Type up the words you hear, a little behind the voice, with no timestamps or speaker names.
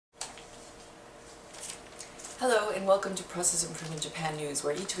Hello and welcome to Process Improvement Japan News,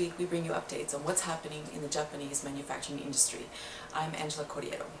 where each week we bring you updates on what's happening in the Japanese manufacturing industry. I'm Angela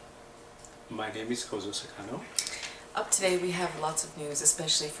Corriero. My name is Kozo Sakano. Up today we have lots of news,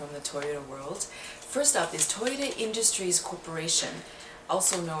 especially from the Toyota world. First up is Toyota Industries Corporation,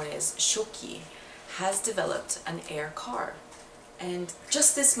 also known as Shoki, has developed an air car. And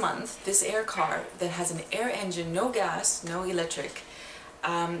just this month, this air car that has an air engine, no gas, no electric,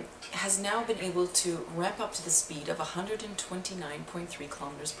 has now been able to ramp up to the speed of 129.3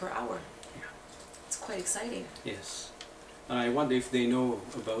 kilometers per hour. Yeah. It's quite exciting. Yes. I wonder if they know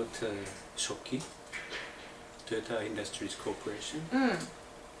about Shoki, Toyota Industries Corporation.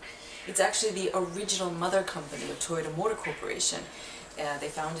 It's actually the original mother company of Toyota Motor Corporation. They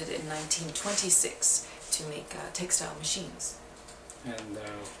founded it in 1926 to make textile machines. And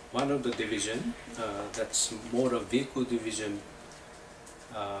one of the division, that's motor vehicle division,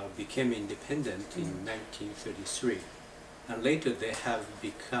 became independent in 1933, and later they have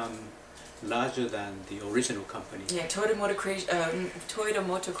become larger than the original company. Yeah, Toyota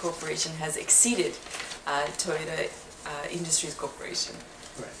Motor Corporation has exceeded Toyota Industries Corporation.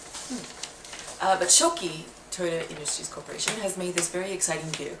 Right. But Shoki, Toyota Industries Corporation, has made this very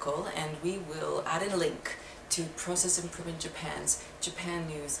exciting vehicle, and we will add a link to Process Improvement Japan's Japan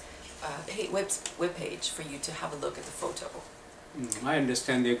News webpage for you to have a look at the photo. I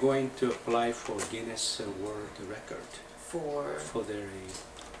understand they're going to apply for Guinness World Record for their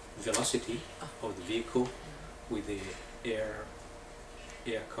velocity of the vehicle with the air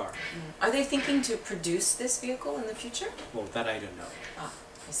car. Are they thinking to produce this vehicle in the future? Well, that I don't know. Ah,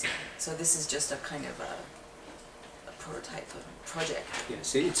 I see. So this is just a kind of a prototype project.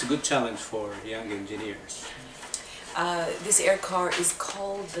 Yes, it's a good challenge for young engineers. This air car is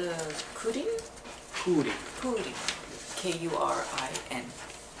called the Kurin? Kurin. K-U-R-I-N.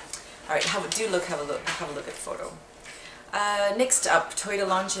 All right, have a look at the photo. Next up, Toyota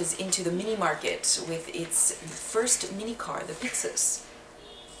launches into the mini market with its first mini car, the Pixus.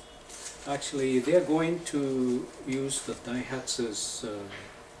 Actually, they're going to use the Daihatsu's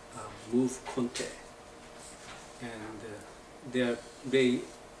Move Conte, and they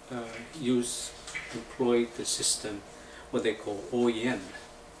employ the system what they call OEM,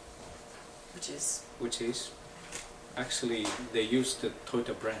 which is actually they use the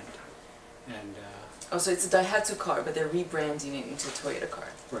Toyota brand, and oh, so it's a Daihatsu car, but they're rebranding it into a Toyota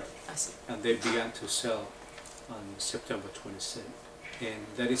car. right. I see. And they began to sell on September 27th, and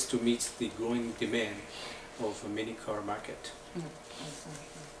that is to meet the growing demand of a mini car market.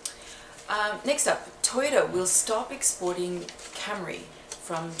 Next up, Toyota will stop exporting Camry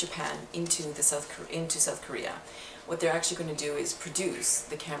from Japan into South Korea. What they're actually going to do is produce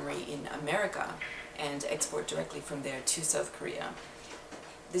the Camry in America and export directly from there to South Korea.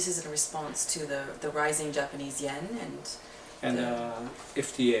 This is in response to the rising Japanese yen and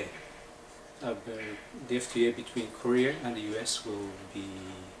FTA. The FTA between Korea and the US will be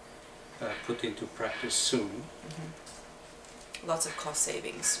put into practice soon. Lots of cost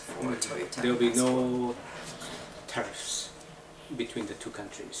savings for Toyota. There will be no tariffs between the two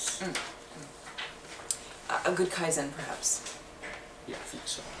countries. A good Kaizen, perhaps. Yeah, I think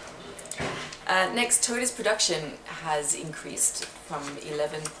so. Next, Toyota's production has increased from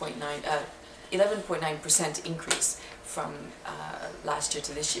 11.9% increase from last year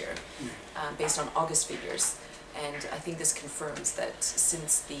to this year, based on August figures. And I think this confirms that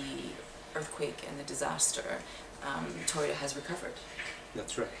since the earthquake and the disaster, Toyota has recovered.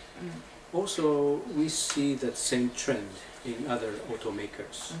 That's right. Also, we see that same trend in other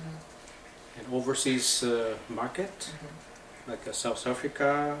automakers. And overseas market, like South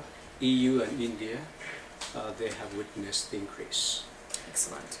Africa, EU and India, they have witnessed the increase.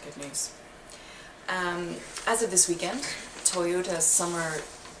 Excellent, good news. As of this weekend, Toyota's summer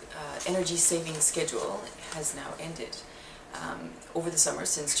energy saving schedule has now ended. Over the summer,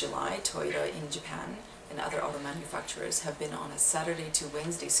 since July, Toyota in Japan and other auto manufacturers have been on a Saturday to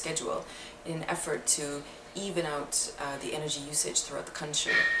Wednesday schedule in an effort to even out the energy usage throughout the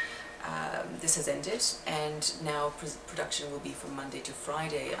country. This has ended, and now production will be from Monday to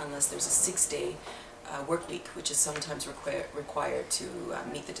Friday unless there's a 6-day work week, which is sometimes required to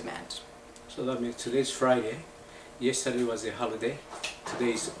meet the demand. So that means today's Friday, yesterday was a holiday,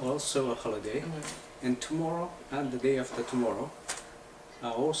 today is also a holiday, and tomorrow and the day after tomorrow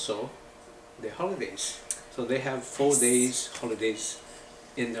are also the holidays. So they have 4 days holidays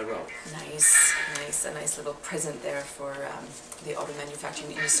in a row. Nice, nice, a nice little present there for the auto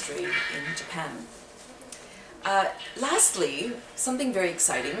manufacturing industry in Japan. Lastly, something very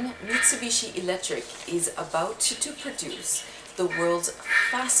exciting, Mitsubishi Electric is about to produce the world's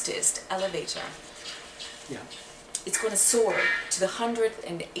fastest elevator. Yeah. It's going to soar to the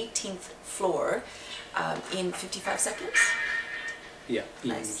 118th floor in 55 seconds. Yeah, in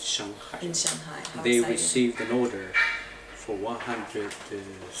Nice. Shanghai. In Shanghai. How They exciting. received an order for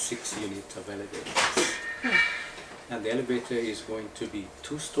 106 units of elevators. And the elevator is going to be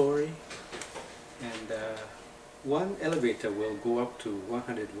 2-story, and one elevator will go up to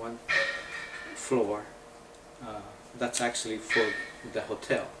 101 floor. That's actually for the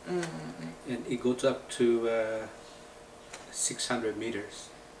hotel. And it goes up to 600 meters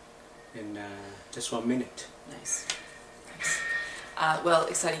in just 1 minute. Nice. Nice. Well,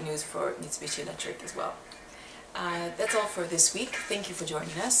 exciting news for Mitsubishi Electric as well. That's all for this week. Thank you for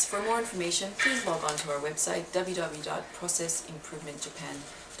joining us. For more information, please log on to our website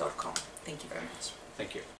www.processimprovementjapan.com. Thank you very much. Thank you.